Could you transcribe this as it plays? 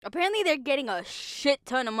Apparently, they're getting a shit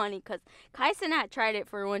ton of money because Kai Cenat tried it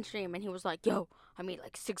for one stream and he was like, yo, I made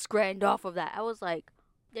like $6,000 off of that. I was like,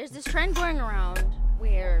 there's this trend going around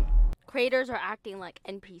where creators are acting like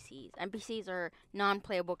NPCs. NPCs are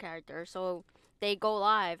non-playable characters. So they go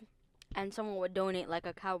live and someone would donate like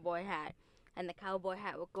a cowboy hat. And the cowboy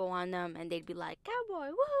hat would go on them and they'd be like, cowboy,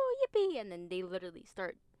 woohoo, yippee. And then they literally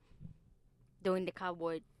start doing the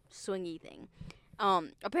cowboy swingy thing.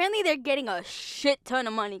 Apparently they're getting a shit ton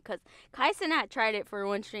of money because Kai Cenat tried it for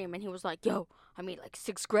one stream and he was like, yo, I made like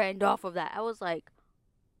 $6,000 off of that. I was like,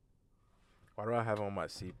 why do I have on my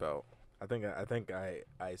seatbelt? I think I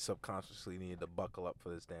subconsciously needed to buckle up for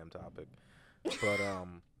this damn topic. But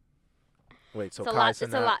wait, so Kai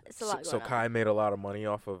Cenat, it's a lot so going Kai on. made a lot of money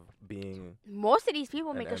off of being Most of these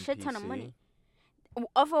people an make a shit ton of NPC? money.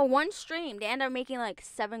 Off of one stream, they end up making like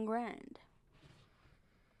 $7,000.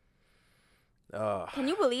 Can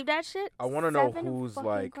you believe that shit? I want to know $7 who's fucking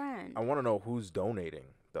like. grand. I want to know who's donating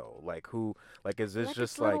though. Like who? Like is this Like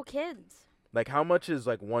just it's little like kids? like how much is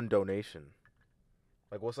like one donation?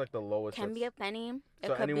 Like what's like the lowest? Can be a penny.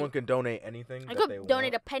 So anyone can donate anything. You that they could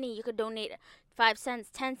donate want? a penny. You could donate 5 cents,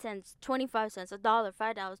 10 cents, 25 cents, $1,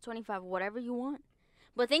 $5, 25, whatever you want.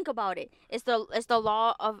 But think about it. It's the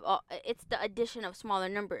law of it's the addition of smaller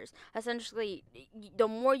numbers. Essentially, the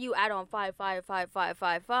more you add on 5, 5, 5, 5,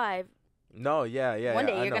 5, 5. No, yeah. One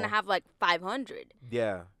day I you're gonna know. have like 500.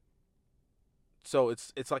 Yeah. So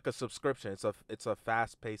it's like a subscription. It's a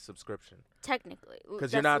fast-paced subscription. Technically, 'Cause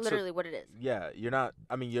that's you're not literally what it is. Yeah, you're not.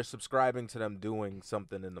 I mean, you're subscribing to them doing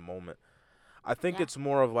something in the moment. I think Yeah. it's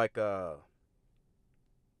more of like a.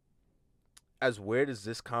 As weird as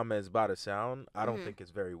this comment is about to sound, I don't Mhm. think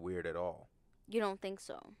it's very weird at all. You don't think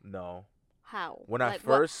so? No. How? When I Like,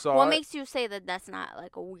 first saw what it, makes you say that that's not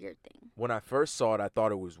like a weird thing? when I first saw it, I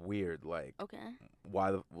thought it was weird. Like, Okay.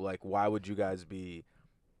 why would you guys be?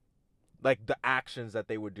 Like the actions that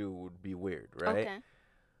they would do would be weird, right? Okay.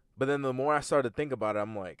 But then the more I started to think about it,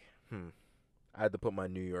 I'm like, I had to put my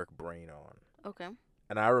New York brain on. Okay.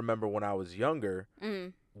 And I remember when I was younger,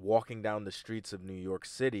 Mm. walking down the streets of New York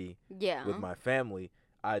City Yeah. with my family,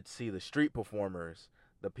 I'd see the street performers,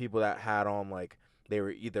 the people that had on like they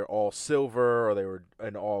were either all silver or they were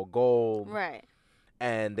in all gold, Right.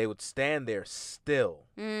 and they would stand there still,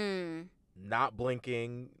 Mm. not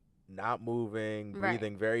blinking, not moving, Right.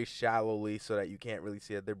 breathing very shallowly so that you can't really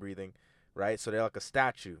see that they're breathing, right? So they're like a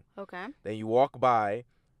statue. Okay. Then you walk by,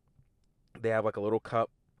 they have like a little cup.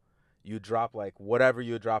 You drop like whatever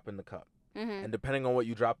you drop in the cup. Mhm. And depending on what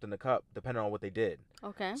you dropped in the cup, depending on what they did.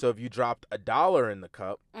 Okay. So if you dropped $1 in the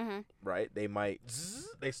cup, Mhm. right, they might,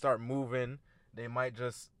 they start moving. They might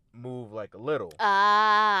just move like a little.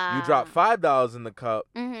 Ah. You drop $5 in the cup,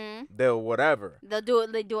 Mhm. they'll whatever. They do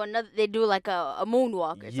like a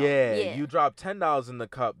moonwalk or something. Yeah, Yeah. you drop $10 in the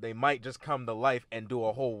cup, they might just come to life and do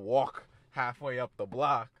a whole walk halfway up the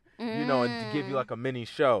block, you know, and to give you like a mini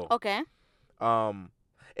show. Okay.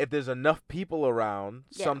 If there's enough people around,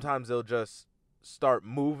 Yeah. sometimes they'll just start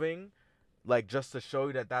moving, like just to show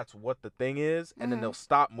you that that's what the thing is, and then Mhm. they'll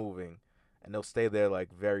stop moving, and they'll stay there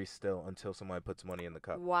like very still until somebody puts money in the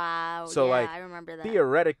cup. Wow. So, yeah, like, I remember that.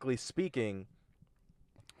 Theoretically speaking,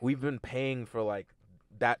 we've been paying for like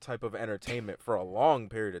that type of entertainment for a long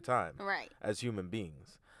period of time Right. as human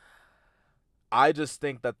beings. I just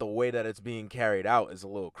think that the way that it's being carried out is a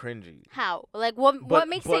little cringy. How? Like what But-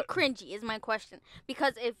 makes but- it cringy is my question.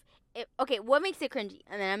 Because if okay, what makes it cringy?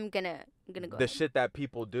 And then I'm gonna go. The ahead. shit that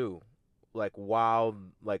people do, like while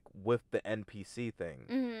like with the NPC thing,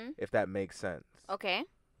 Mhm. if that makes sense. Okay.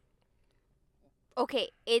 Okay,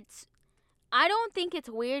 I don't think it's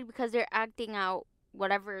weird because they're acting out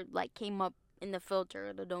whatever like came up in the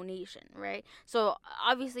filter, the donation, right? So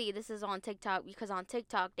obviously this is on TikTok because on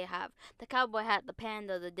TikTok they have the cowboy hat, the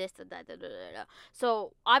panda, the this, the that, da.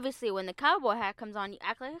 So obviously when the cowboy hat comes on, you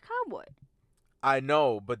act like a cowboy. I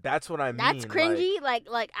know, but that's what I mean. That's cringy, like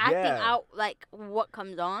acting yeah. out like what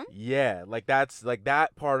comes on. Yeah, like that's like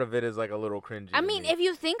that part of it is like a little cringy. I to mean, me. if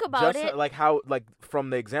you think about Just it, like how like from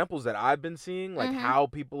the examples that I've been seeing, like Mhm. how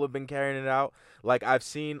people have been carrying it out. Like I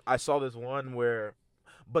saw this one where,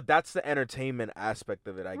 but that's the entertainment aspect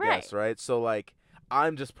of it, I guess, right? So like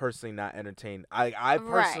I'm just personally not entertained. I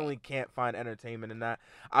personally can't find entertainment in that.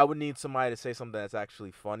 I would need somebody to say something that's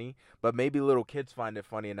actually funny, but maybe little kids find it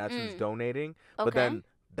funny and that's who's donating. okay. But then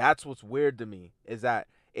that's what's weird to me is that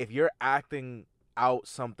if you're acting out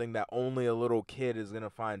something that only a little kid is going to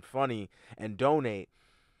find funny and donate,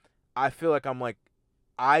 I feel like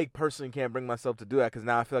I personally can't bring myself to do that because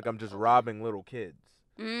now I feel like I'm just robbing little kids,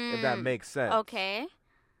 if that makes sense. Okay.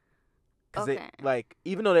 Because Okay. like,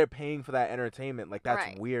 even though they're paying for that entertainment, like, that's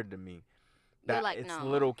Right. weird to me. You're like, it's no.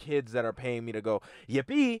 little kids that are paying me to go,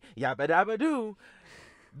 yippee, yappa dabba doo.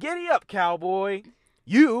 Giddy up, cowboy.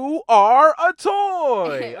 You are a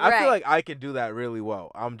toy. Right. I feel like I can do that really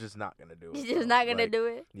well. I'm just not going to do it. You're just not going to do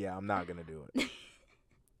it? Yeah, I'm not going to do it.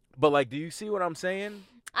 But, like, do you see what I'm saying?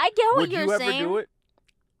 I get what Would you're you saying. ever do it?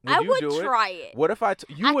 I would try it. What if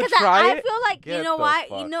you would try it? I feel like, Get you know the why?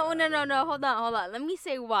 fuck No. outta Hold on. Let me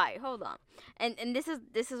say why. Hold on. And this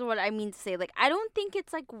is what I mean to say. Like, I don't think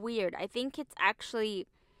it's like weird. I think it's actually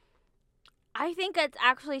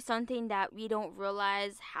something that we don't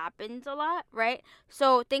realize happens a lot, right?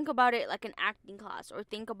 So think about it like an acting class, or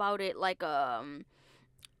think about it like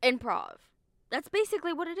improv. That's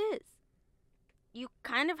basically what it is. You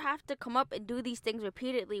kind of have to come up and do these things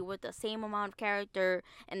repeatedly with the same amount of character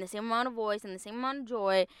and the same amount of voice and the same amount of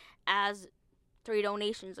joy as 3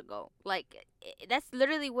 donations ago. Like, that's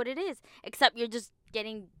literally what it is. Except you're just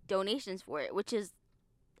getting donations for it, which is,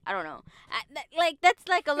 I don't know. Like, that's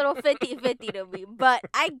like a little 50-50 to me. But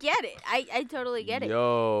I get it. I totally get it.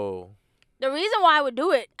 Yo. The reason why I would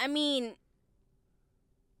do it, I mean,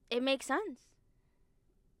 it makes sense.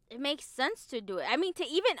 It makes sense to do it. I mean, to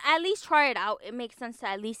even at least try it out, it makes sense to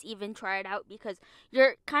at least even try it out, because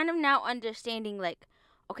you're kind of now understanding, like,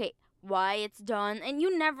 okay, why it's done. And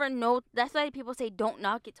you never know. That's why people say don't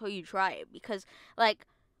knock it till you try it, because, like,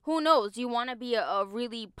 who knows? You want to be a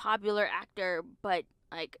really popular actor, but,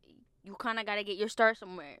 like, you kind of got to get your start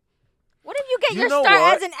somewhere. What if you get your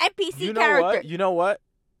start as an NPC character? You know what?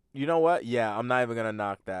 Yeah, I'm not even going to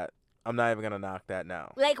knock that. I'm not even gonna knock that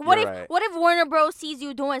now. Like, what if Warner Bros sees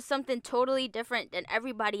you doing something totally different than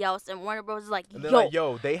everybody else, and Warner Bros is like,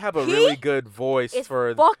 yo, they have a really good voice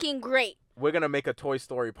for. Fucking great. We're gonna make a Toy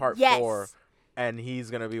Story Part 4, and he's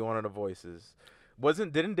gonna be one of the voices.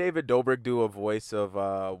 Didn't David Dobrik do a voice of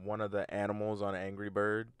one of the animals on Angry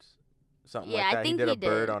Birds? Something like that. I think he did a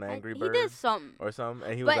bird on Angry Birds. He did something. Or something,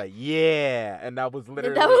 and he was like, yeah, and that was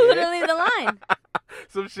literally the line.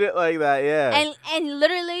 Some shit like that, yeah. And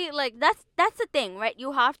literally, like, that's the thing, right?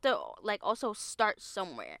 You have to, like, also start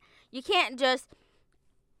somewhere. You can't just,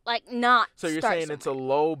 like, not. So you're start saying somewhere. It's a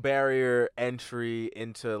low barrier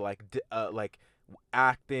like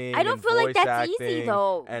acting. I don't feel like that's easy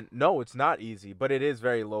though. And no, it's not easy, but it is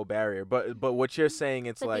very low barrier. But what you're saying,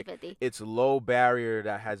 it's 50-50. like it's low barrier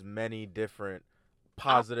that has many different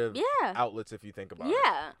positive outlets if you think about it.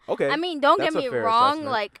 Yeah. Okay. I mean, don't get me wrong.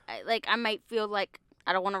 Assessment. Like I might feel like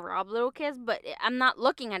I don't want to rob little kids, but I'm not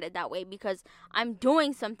looking at it that way, because I'm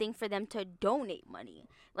doing something for them to donate money.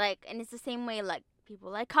 Like, and it's the same way, like, people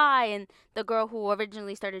like Kai and the girl who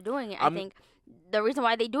originally started doing it. I think the reason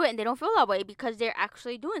why they do it and they don't feel that way, because they're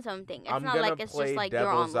actually doing something. It's not like it's just like you're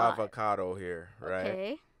on live. Avocado here, right?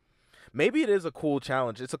 Okay. Maybe it is a cool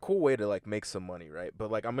challenge. It's a cool way to, like, make some money, right? But,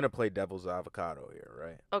 like, I'm gonna play devil's avocado here,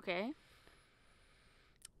 right? Okay.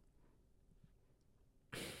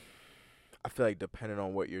 I feel like depending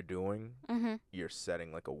on what you're doing, Mm-hmm. you're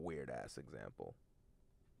setting, like, a weird-ass example.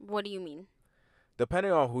 What do you mean?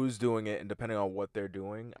 Depending on who's doing it and depending on what they're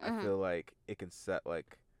doing, Mm-hmm. I feel like it can set,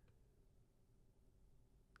 like,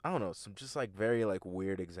 I don't know, some just, like, very, like,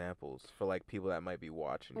 weird examples for, like, people that might be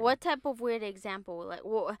watching. What type of weird example? Like,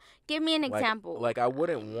 give me an example. Like, I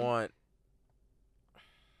wouldn't want.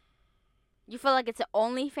 You feel like it's an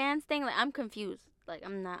OnlyFans thing? Like, I'm confused. Like,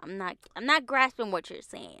 I'm not grasping what you're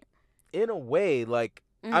saying. In a way, like,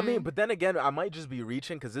 Mm-hmm. I mean, but then again, I might just be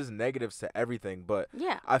reaching because there's negatives to everything. But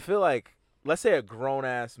yeah, I feel like, let's say a grown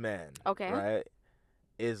ass man, okay, right,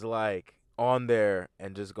 is like on there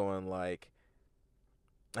and just going like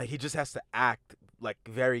he just has to act like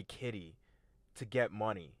very kiddie to get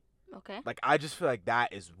money. Okay. Like, I just feel like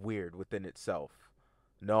that is weird within itself.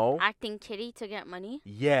 No? Acting kiddie to get money?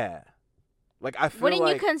 Yeah. Like, I feel Wouldn't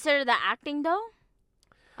like... you consider that acting, though?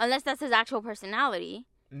 Unless that's his actual personality.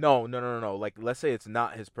 No. Like, let's say it's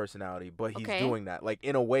not his personality, but he's doing that. Like,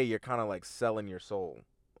 in a way, you're kind of, like, selling your soul.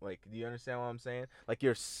 Like, do you understand what I'm saying? Like,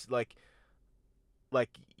 you're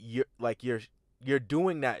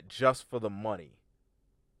doing that just for the money.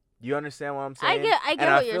 You understand what I'm saying? I get what you're saying. And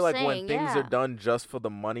I feel like when things are done just for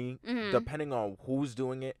the money, mm-hmm. depending on who's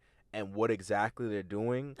doing it and what exactly they're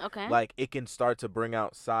doing, okay, like, it can start to bring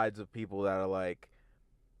out sides of people that are like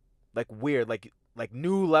weird, like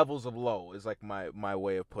new levels of low is like my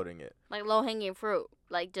way of putting it. Like low hanging fruit,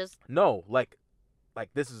 like just no, like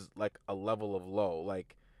this is like a level of low,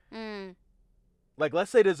 like like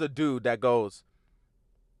let's say there's a dude that goes,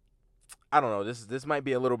 I don't know, this might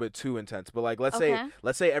be a little bit too intense, but like let's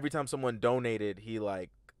say every time someone donated, he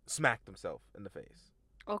like smacked himself in the face.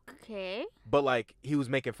 Okay. But like he was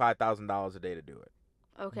making $5,000 a day to do it.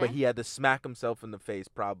 Okay. But he had to smack himself in the face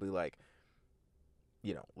probably like,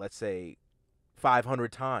 you know, let's say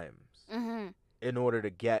 500 times Mm-hmm. in order to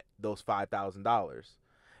get those $5,000.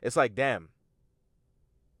 It's like, damn,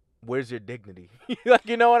 where's your dignity? Like,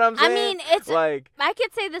 you know what I'm saying? I mean, it's like, I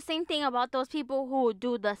could say the same thing about those people who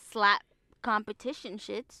do the slap competition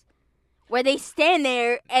shits, where they stand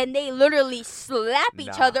there and they literally slap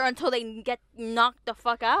each other until they get knocked the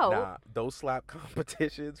fuck out. Nah, those slap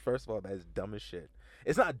competitions, first of all, that's dumb as shit.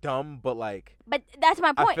 It's not dumb, but like. But that's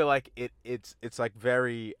my point. I feel like it's like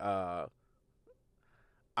very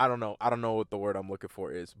I don't know what the word I'm looking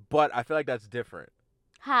for is, but I feel like that's different.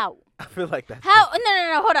 How? I feel like that's how? Different.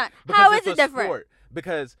 No, hold on. Because how is it different? Sport.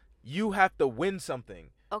 Because you have to win something.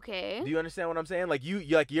 Okay. Do you understand what I'm saying? Like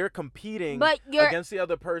you're competing against the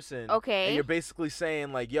other person. Okay. And you're basically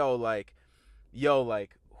saying like,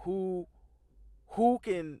 who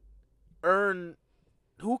can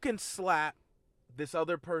slap this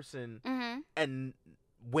other person and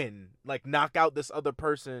win, like knock out this other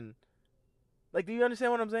person. Like, do you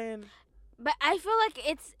understand what I'm saying? But I feel like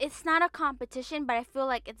it's not a competition, but I feel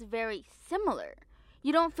like it's very similar.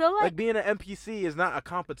 You don't feel like being an NPC is not a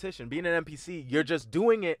competition. Being an NPC, you're just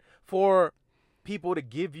doing it for people to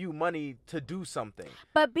give you money to do something.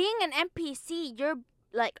 But being an NPC, you're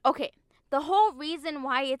like, okay, the whole reason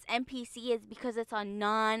why it's NPC is because it's a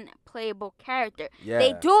non-playable character. Yeah.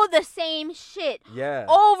 They do the same shit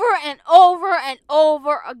over and over and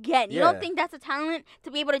over again. You Yeah. don't think that's a talent to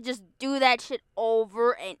be able to just do that shit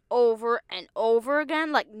over and over and over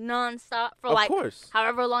again, like nonstop for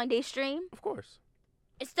however long they stream? Of course.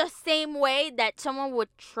 It's the same way that someone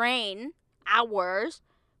would train hours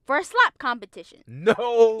for a slap competition.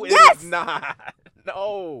 No, it is not.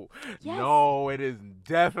 No. Yes. No, it is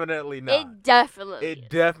definitely not. It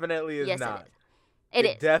definitely is yes, not.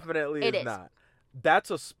 It definitely is not.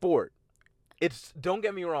 That's a sport. It's, don't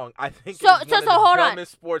get me wrong, I think it's one of the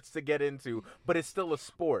dumbest sports to get into, but it's still a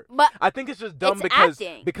sport. But I think it's just dumb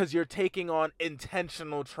because you're taking on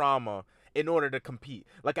intentional trauma in order to compete.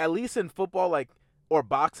 Like, at least in football, like, or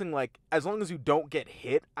boxing, like, as long as you don't get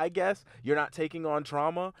hit, I guess, you're not taking on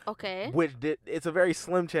trauma. Okay. Which it's a very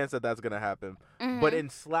slim chance that that's going to happen. Mm-hmm. But in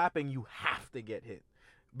slapping, you have to get hit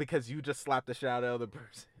because you just slapped the shit out of the other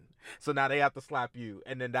person. So now they have to slap you,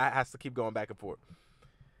 and then that has to keep going back and forth.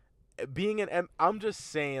 I'm just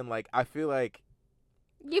saying, like, I feel like...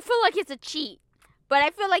 You feel like it's a cheat. But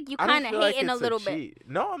I feel like you kind of hating a little bit.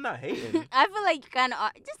 No, I'm not hating. I feel like you kind of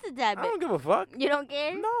are. Just a tad bit. I don't give a fuck. You don't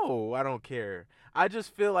care? No, I don't care. I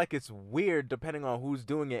just feel like it's weird depending on who's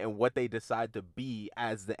doing it and what they decide to be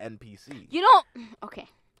as the NPC. You don't... Okay.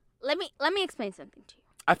 Let me explain something to you.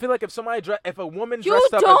 I feel like if a woman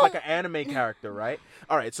dressed up as like an anime character, right?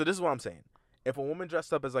 All right, so this is what I'm saying. If a woman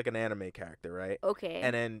dressed up as like an anime character, right? Okay.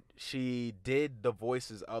 And then she did the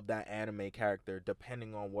voices of that anime character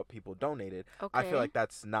depending on what people donated, okay. I feel like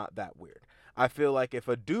that's not that weird. I feel like if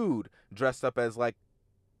a dude dressed up as like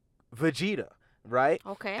Vegeta, right?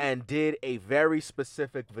 Okay. And did a very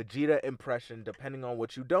specific Vegeta impression depending on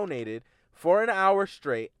what you donated for an hour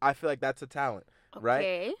straight, I feel like that's a talent, right?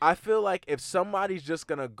 Okay. I feel like if somebody's just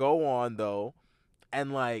going to go on though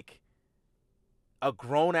and like a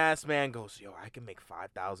grown-ass man goes, yo, I can make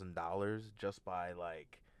 $5,000 just by,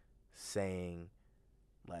 like, saying,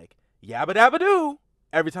 like, yabba dabba doo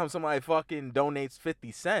every time somebody fucking donates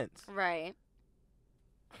 50 cents. Right.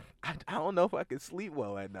 I don't know if I can sleep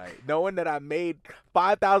well at night, knowing that I made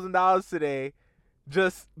 $5,000 today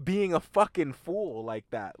just being a fucking fool like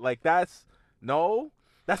that. Like, that's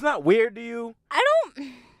not weird to you?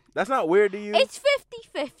 That's not weird to you? It's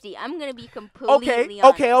 50-50. I'm going to be completely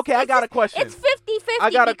honest. Okay. I got a question. It's 50-50.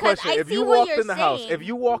 I got a question. If you walked in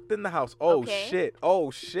the house, oh, shit.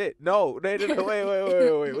 No,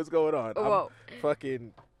 wait. What's going on? Whoa. I'm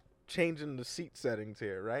fucking changing the seat settings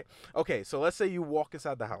here, right? Okay, so let's say you walk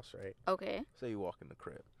inside the house, right? Okay. Say you walk in the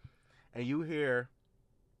crib. And you hear...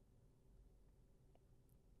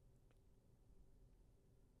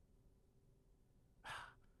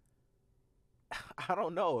 I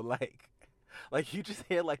don't know, like you just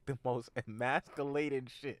hear like the most emasculated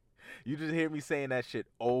shit. You just hear me saying that shit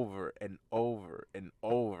over and over and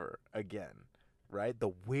over again, right?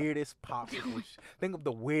 The weirdest possible think of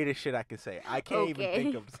the weirdest shit I can say. I can't even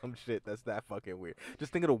think of some shit that's that fucking weird.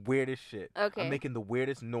 Just think of the weirdest shit. Okay. I'm making the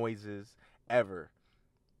weirdest noises ever.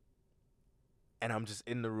 And I'm just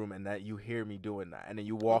in the room and that you hear me doing that. And then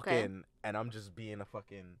you walk in and I'm just being a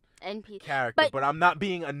fucking character. But I'm not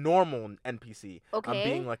being a normal NPC. Okay. I'm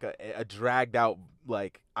being like a dragged out,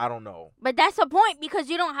 like, I don't know. But that's the point because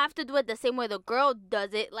you don't have to do it the same way the girl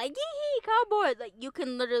does it. Like, yee cowboy. Like, you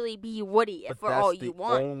can literally be Woody for all you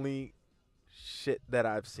want. That's the only shit that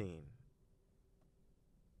I've seen.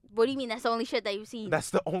 What do you mean that's the only shit that you've seen? That's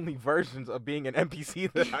the only versions of being an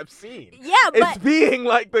NPC that I've seen. Yeah, but it's being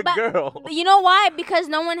like the girl. You know why? Because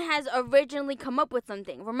no one has originally come up with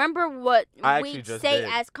something. Remember what we say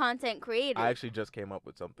as content creators. I actually just came up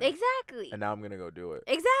with something. Exactly. And now I'm gonna go do it.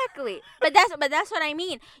 Exactly. But that's what I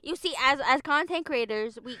mean. You see, as content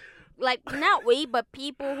creators, we. Like, not we, but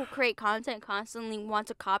people who create content constantly want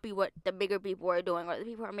to copy what the bigger people are doing or the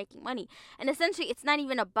people who are making money. And essentially, it's not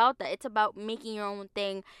even about that. It's about making your own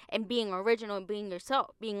thing and being original and being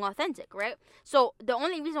yourself, being authentic, right? So the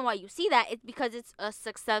only reason why you see that is because it's a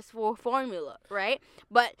successful formula, right?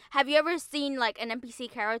 But have you ever seen, like, an NPC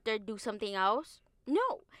character do something else?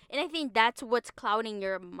 No. And I think that's what's clouding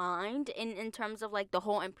your mind in terms of, like, the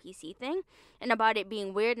whole NPC thing and about it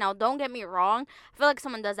being weird. Now, don't get me wrong. I feel like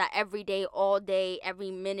someone does that every day, all day,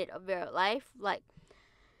 every minute of their life. Like,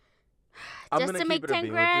 just to make 10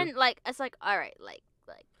 grand, like, it's like, all right, like.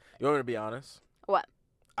 You want me to be honest? What?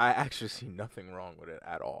 I actually see nothing wrong with it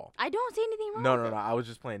at all. I don't see anything wrong with it. No. I was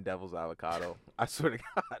just playing devil's avocado. I swear to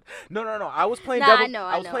God. No. I was playing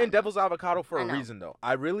devil's avocado for a reason, though.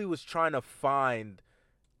 I really was trying to find...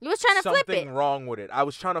 You was trying to flip it. Something wrong with it. I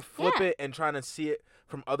was trying to flip it and trying to see it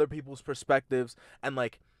from other people's perspectives. And,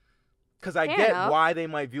 like, because I get why they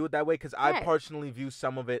might view it that way. Because I personally view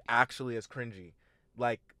some of it actually as cringy.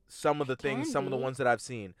 Like, some of the things, some of the ones that I've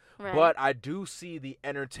seen. Right. But I do see the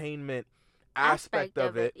entertainment aspect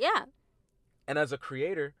of it. Yeah. And as a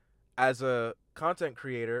creator, as a content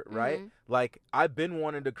creator, right? Like, I've been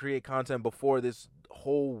wanting to create content before this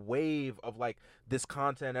whole wave of, like, this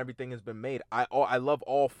content, everything has been made. I love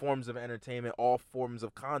all forms of entertainment, all forms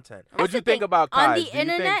of content. What'd you think about Kai? Do you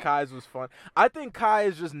think Kai's was fun? I think Kai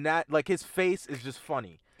is just like, his face is just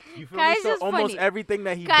funny. You feel me? So almost everything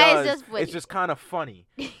that he does is just kind of funny.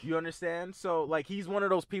 You understand? So, like, he's one of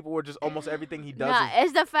those people where just almost everything he does is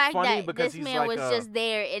it's the fact funny that this man was just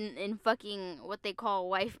there in fucking what they call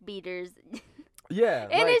wife beaters. Yeah.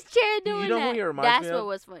 In his chair doing that. You know who he reminds me of? That's what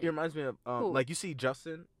was funny. He reminds me of, like, you see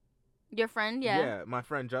Justin? Your friend, yeah. Yeah, my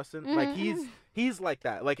friend Justin. Like, he's like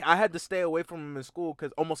that. Like, I had to stay away from him in school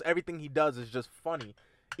because almost everything he does is just funny.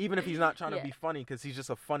 Even if he's not trying to be funny, because he's just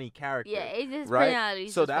a funny character. Yeah, it's just right.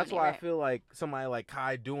 So that's funny, why I feel like somebody like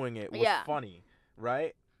Kai doing it was funny,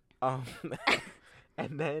 right?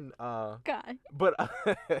 And then God. But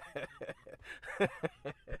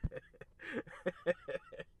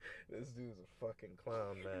this dude's a fucking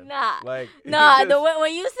clown, man.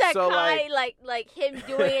 When you said Kai, like him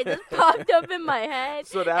doing it just popped up in my head.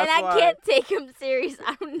 So that's and I can't take him serious.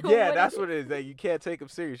 I don't know. Yeah, that's what it is. That you can't take him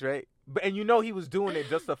serious, right? And you know he was doing it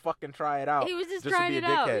just to fucking try it out. He was just trying to be it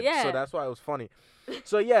a dickhead. out. Yeah. So that's why it was funny.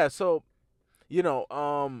 So yeah, you know,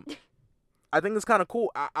 I think it's kind of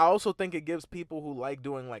cool. I also think it gives people who like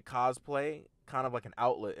doing like cosplay kind of like an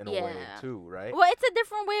outlet in a way too, right? Well, it's a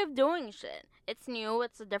different way of doing shit. It's new.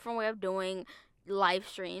 It's a different way of doing live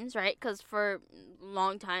streams, right? Because for a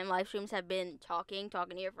long time, live streams have been talking to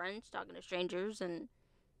your friends, talking to strangers, and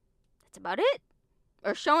that's about it.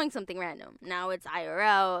 Or showing something random. Now it's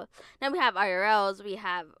IRL. Now we have IRLs. We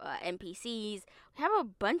have NPCs. We have a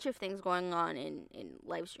bunch of things going on in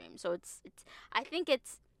live streams. So it's I think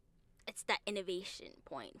it's that innovation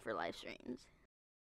point for live streams.